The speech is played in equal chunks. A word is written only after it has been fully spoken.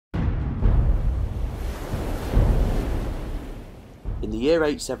In the year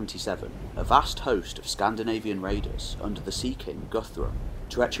 877, a vast host of Scandinavian raiders under the Sea King Guthrum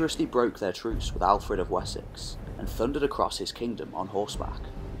treacherously broke their truce with Alfred of Wessex and thundered across his kingdom on horseback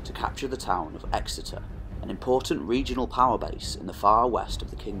to capture the town of Exeter, an important regional power base in the far west of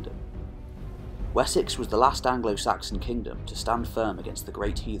the kingdom. Wessex was the last Anglo-Saxon kingdom to stand firm against the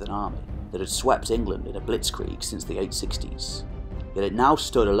Great Heathen Army that had swept England in a blitzkrieg since the 860s, yet it now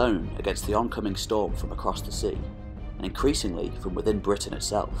stood alone against the oncoming storm from across the sea, and increasingly from within Britain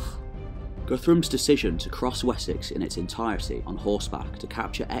itself. Guthrum's decision to cross Wessex in its entirety on horseback to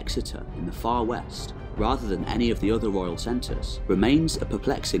capture Exeter in the far west, rather than any of the other royal centres, remains a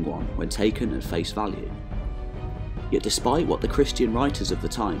perplexing one when taken at face value. Yet despite what the Christian writers of the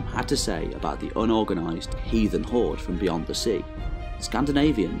time had to say about the unorganised heathen horde from beyond the sea,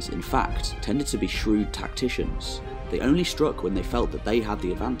 Scandinavians in fact tended to be shrewd tacticians. They only struck when they felt that they had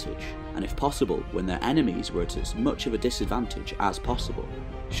the advantage, and if possible when their enemies were at as much of a disadvantage as possible.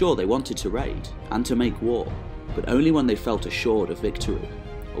 Sure, they wanted to raid and to make war, but only when they felt assured of victory,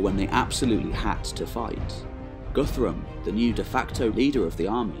 or when they absolutely had to fight. Guthrum, the new de facto leader of the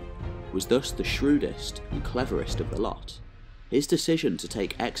army, was thus the shrewdest and cleverest of the lot. His decision to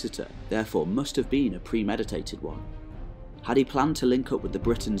take Exeter therefore must have been a premeditated one. Had he planned to link up with the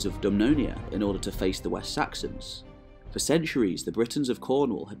Britons of Dumnonia in order to face the West Saxons? For centuries the Britons of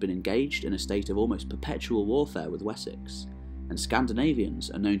Cornwall had been engaged in a state of almost perpetual warfare with Wessex, and Scandinavians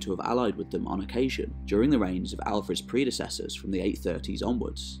are known to have allied with them on occasion during the reigns of Alfred's predecessors from the 830s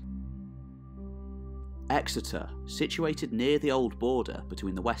onwards. Exeter, situated near the old border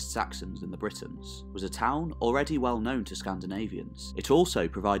between the West Saxons and the Britons, was a town already well known to Scandinavians. It also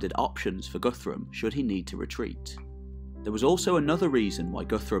provided options for Guthrum should he need to retreat. There was also another reason why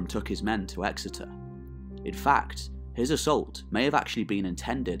Guthrum took his men to Exeter. In fact, his assault may have actually been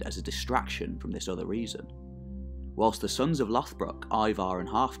intended as a distraction from this other reason. Whilst the sons of Lothbrok, Ivar and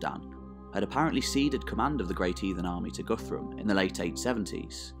Halfdan, had apparently ceded command of the Great Heathen Army to Guthrum in the late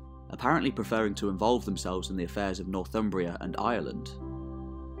 870s, apparently preferring to involve themselves in the affairs of Northumbria and Ireland,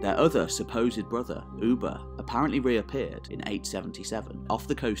 their other supposed brother, Ubba, apparently reappeared in 877 off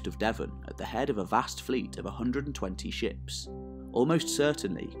the coast of Devon at the head of a vast fleet of 120 ships. Almost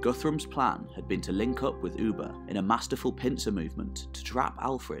certainly, Guthrum's plan had been to link up with Ubba in a masterful pincer movement to trap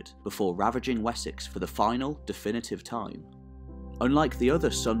Alfred before ravaging Wessex for the final, definitive time. Unlike the other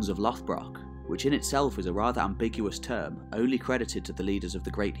sons of Lothbrok, which in itself is a rather ambiguous term only credited to the leaders of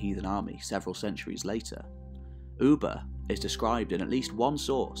the Great Heathen Army several centuries later, Ubba is described in at least one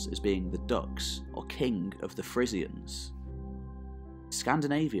source as being the Dux, or king of the Frisians.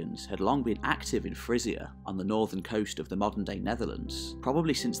 Scandinavians had long been active in Frisia on the northern coast of the modern-day Netherlands,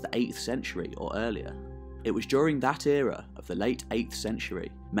 probably since the 8th century or earlier. It was during that era of the late 8th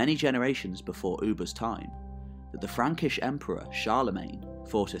century, many generations before Ubba's time, that the Frankish emperor Charlemagne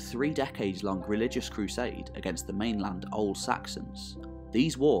fought a 3-decades-long religious crusade against the mainland Old Saxons.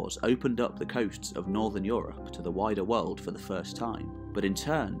 These wars opened up the coasts of northern Europe to the wider world for the first time, but in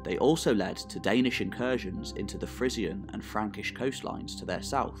turn they also led to Danish incursions into the Frisian and Frankish coastlines to their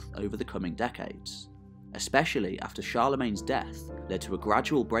south over the coming decades, especially after Charlemagne's death led to a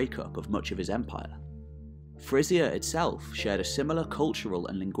gradual breakup of much of his empire. Frisia itself shared a similar cultural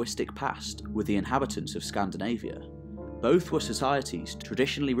and linguistic past with the inhabitants of Scandinavia. Both were societies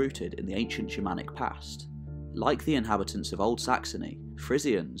traditionally rooted in the ancient Germanic past. Like the inhabitants of Old Saxony,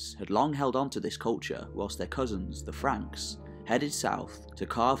 Frisians had long held on to this culture whilst their cousins, the Franks, headed south to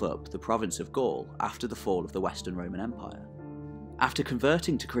carve up the province of Gaul after the fall of the Western Roman Empire. After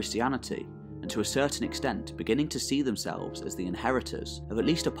converting to Christianity, and to a certain extent beginning to see themselves as the inheritors of at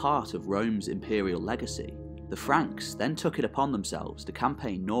least a part of Rome's imperial legacy, the Franks then took it upon themselves to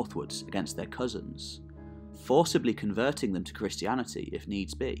campaign northwards against their cousins, forcibly converting them to Christianity if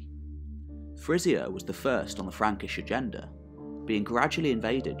needs be. Frisia was the first on the Frankish agenda, being gradually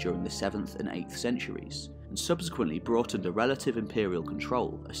invaded during the 7th and 8th centuries, and subsequently brought under relative imperial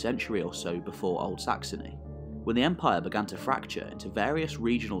control a century or so before Old Saxony. When the empire began to fracture into various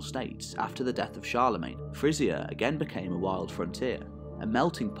regional states after the death of Charlemagne, Frisia again became a wild frontier, a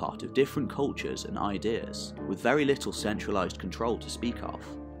melting pot of different cultures and ideas, with very little centralised control to speak of.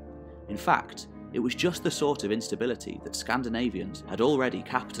 In fact, it was just the sort of instability that Scandinavians had already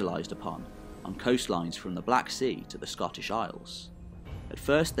capitalised upon on coastlines from the Black Sea to the Scottish Isles. At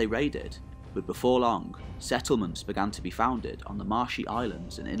first they raided, but before long, settlements began to be founded on the marshy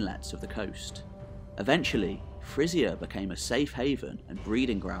islands and inlets of the coast. Eventually, Frisia became a safe haven and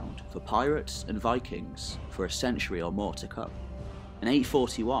breeding ground for pirates and Vikings for a century or more to come. In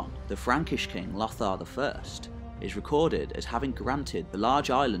 841, the Frankish king Lothar I is recorded as having granted the large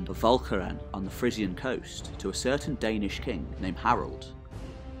island of Walcheren on the Frisian coast to a certain Danish king named Harald.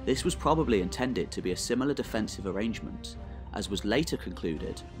 This was probably intended to be a similar defensive arrangement, as was later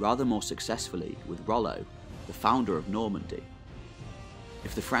concluded rather more successfully with Rollo, the founder of Normandy.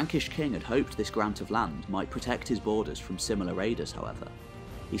 If the Frankish king had hoped this grant of land might protect his borders from similar raiders, however,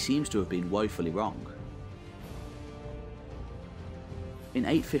 he seems to have been woefully wrong. In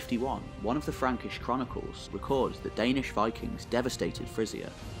 851, one of the Frankish chronicles records that Danish Vikings devastated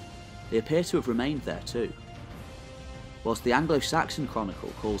Frisia. They appear to have remained there too. Whilst the Anglo-Saxon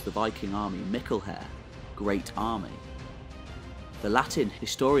chronicle calls the Viking army Mikkelher, Great Army, the Latin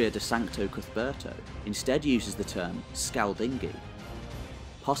Historia de Sancto Cuthberto instead uses the term Scaldingi,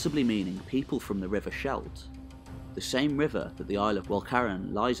 possibly meaning people from the river Scheldt, the same river that the Isle of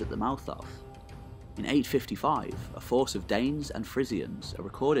Walcheren lies at the mouth of. In 855, a force of Danes and Frisians are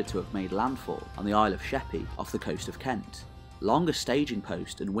recorded to have made landfall on the Isle of Sheppey off the coast of Kent, long a staging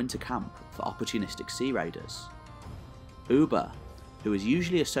post and winter camp for opportunistic sea raiders. Ubba, who is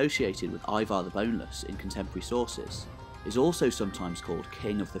usually associated with Ivar the Boneless in contemporary sources, is also sometimes called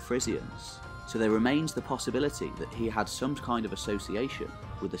King of the Frisians, so there remains the possibility that he had some kind of association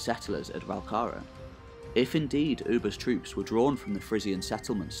with the settlers at Walcheren. If indeed Ubba's troops were drawn from the Frisian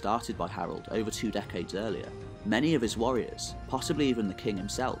settlement started by Harald over 2 decades earlier, many of his warriors, possibly even the king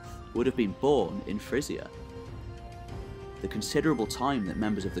himself, would have been born in Frisia. The considerable time that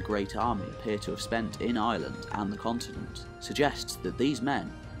members of the Great Army appear to have spent in Ireland and the continent suggests that these men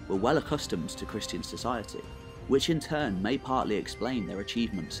were well accustomed to Christian society, which in turn may partly explain their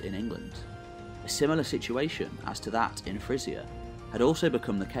achievements in England. A similar situation as to that in Frisia had also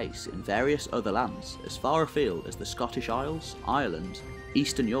become the case in various other lands as far afield as the Scottish Isles, Ireland,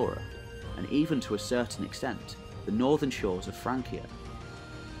 Eastern Europe, and even to a certain extent the northern shores of Francia.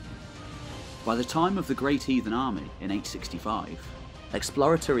 By the time of the Great Heathen Army in 865,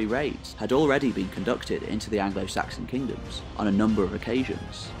 exploratory raids had already been conducted into the Anglo-Saxon kingdoms on a number of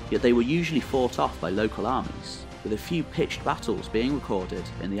occasions, yet they were usually fought off by local armies, with a few pitched battles being recorded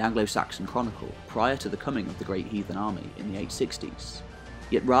in the Anglo-Saxon Chronicle prior to the coming of the Great Heathen Army in the 860s.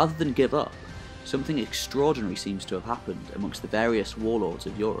 Yet rather than give up, something extraordinary seems to have happened amongst the various warlords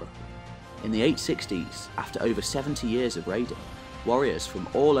of Europe. In the 860s, after over 70 years of raiding, warriors from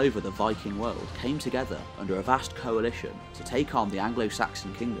all over the Viking world came together under a vast coalition to take on the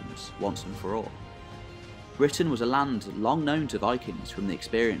Anglo-Saxon kingdoms once and for all. Britain was a land long known to Vikings from the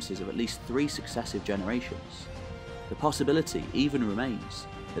experiences of at least 3 successive generations. The possibility even remains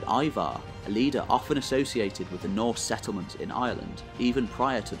that Ivar, a leader often associated with the Norse settlement in Ireland even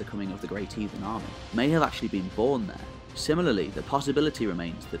prior to the coming of the Great Heathen Army, may have actually been born there. Similarly, the possibility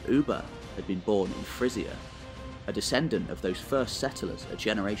remains that Ubba had been born in Frisia, a descendant of those first settlers a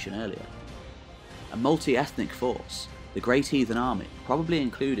generation earlier. A multi-ethnic force, the Great Heathen Army probably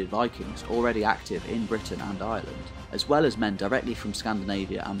included Vikings already active in Britain and Ireland, as well as men directly from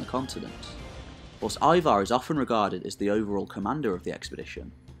Scandinavia and the continent. Whilst Ivar is often regarded as the overall commander of the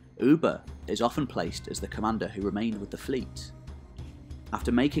expedition, Ubba is often placed as the commander who remained with the fleet.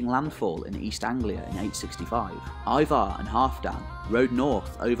 After making landfall in East Anglia in 865, Ivar and Halfdan rode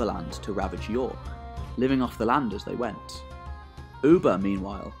north overland to ravage York, living off the land as they went. Ubba,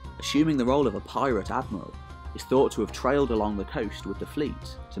 meanwhile, assuming the role of a pirate admiral, is thought to have trailed along the coast with the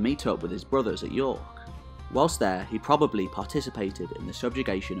fleet to meet up with his brothers at York. Whilst there, he probably participated in the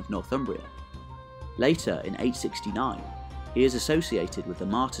subjugation of Northumbria. Later, in 869, he is associated with the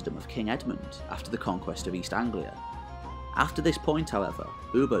martyrdom of King Edmund after the conquest of East Anglia. After this point, however,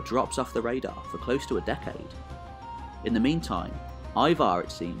 Ubba drops off the radar for close to a decade. In the meantime, Ivar,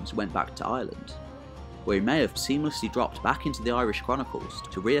 it seems, went back to Ireland, where he may have seamlessly dropped back into the Irish chronicles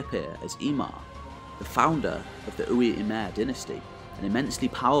to reappear as Imar, the founder of the Uí Imer dynasty, an immensely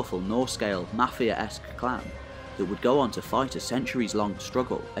powerful Norse-scale mafia-esque clan that would go on to fight a centuries-long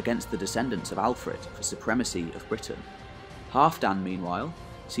struggle against the descendants of Alfred for supremacy of Britain. Halfdan, meanwhile,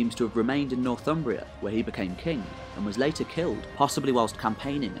 seems to have remained in Northumbria, where he became king, and was later killed, possibly whilst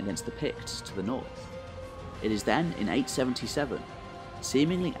campaigning against the Picts to the north. It is then, in 877,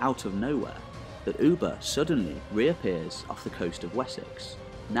 seemingly out of nowhere, that Ubba suddenly reappears off the coast of Wessex,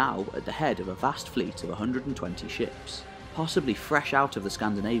 now at the head of a vast fleet of 120 ships, possibly fresh out of the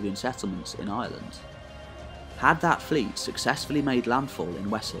Scandinavian settlements in Ireland. Had that fleet successfully made landfall in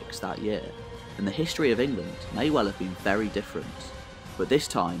Wessex that year, then the history of England may well have been very different. But this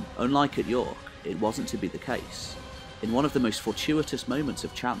time, unlike at York, it wasn't to be the case. In one of the most fortuitous moments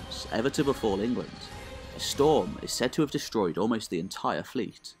of chance ever to befall England, a storm is said to have destroyed almost the entire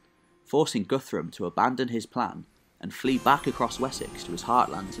fleet, forcing Guthrum to abandon his plan and flee back across Wessex to his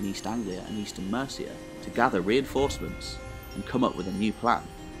heartlands in East Anglia and eastern Mercia to gather reinforcements and come up with a new plan.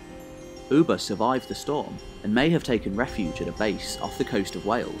 Ubba survived the storm and may have taken refuge at a base off the coast of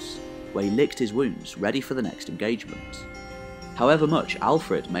Wales, where he licked his wounds ready for the next engagement. However much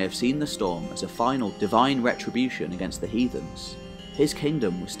Alfred may have seen the storm as a final divine retribution against the heathens, his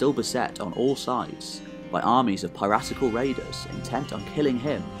kingdom was still beset on all sides by armies of piratical raiders intent on killing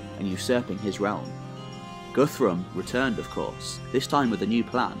him and usurping his realm. Guthrum returned, of course, this time with a new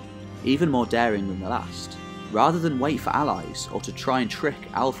plan, even more daring than the last. Rather than wait for allies or to try and trick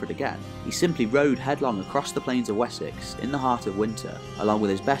Alfred again, he simply rode headlong across the plains of Wessex in the heart of winter, along with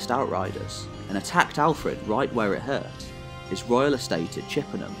his best outriders, and attacked Alfred right where it hurt, his royal estate at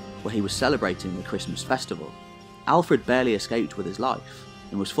Chippenham, where he was celebrating the Christmas festival. Alfred barely escaped with his life,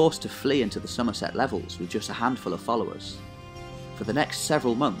 and was forced to flee into the Somerset levels with just a handful of followers. For the next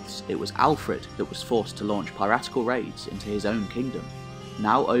several months, it was Alfred that was forced to launch piratical raids into his own kingdom,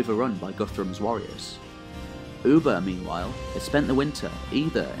 now overrun by Guthrum's warriors. Ubba, meanwhile, had spent the winter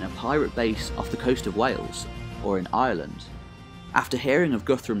either in a pirate base off the coast of Wales or in Ireland. After hearing of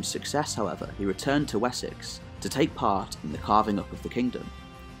Guthrum's success, however, he returned to Wessex to take part in the carving up of the kingdom,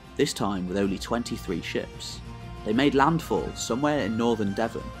 this time with only 23 ships. They made landfall somewhere in northern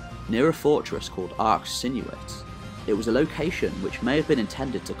Devon, near a fortress called Sinuate. It was a location which may have been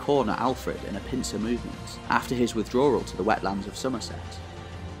intended to corner Alfred in a pincer movement after his withdrawal to the wetlands of Somerset.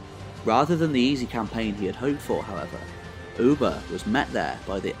 Rather than the easy campaign he had hoped for, however, Ubba was met there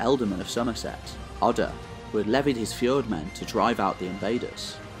by the Ealdorman of Somerset, Odda, who had levied his fjordmen to drive out the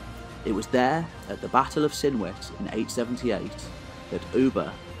invaders. It was there, at the Battle of Sinuate in 878, that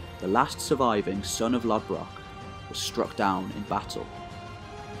Ubba, the last surviving son of Lothbrok, was struck down in battle.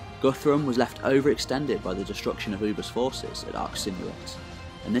 Guthrum was left overextended by the destruction of Ubba's forces at Sinuate,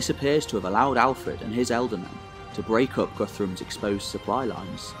 and this appears to have allowed Alfred and his ealdormen to break up Guthrum's exposed supply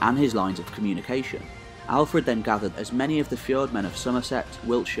lines and his lines of communication. Alfred then gathered as many of the fjordmen of Somerset,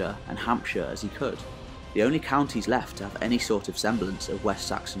 Wiltshire and Hampshire as he could, the only counties left to have any sort of semblance of West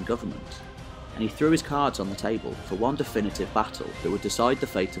Saxon government, and he threw his cards on the table for one definitive battle that would decide the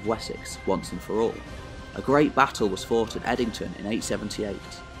fate of Wessex once and for all. A great battle was fought at Edington in 878,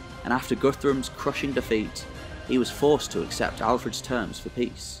 and after Guthrum's crushing defeat, he was forced to accept Alfred's terms for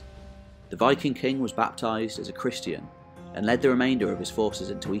peace. The Viking king was baptised as a Christian and led the remainder of his forces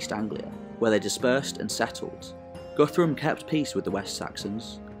into East Anglia, where they dispersed and settled. Guthrum kept peace with the West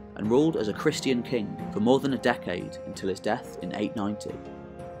Saxons and ruled as a Christian king for more than a decade until his death in 890.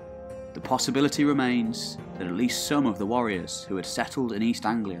 The possibility remains that at least some of the warriors who had settled in East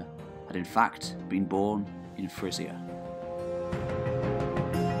Anglia had in fact been born in Frisia.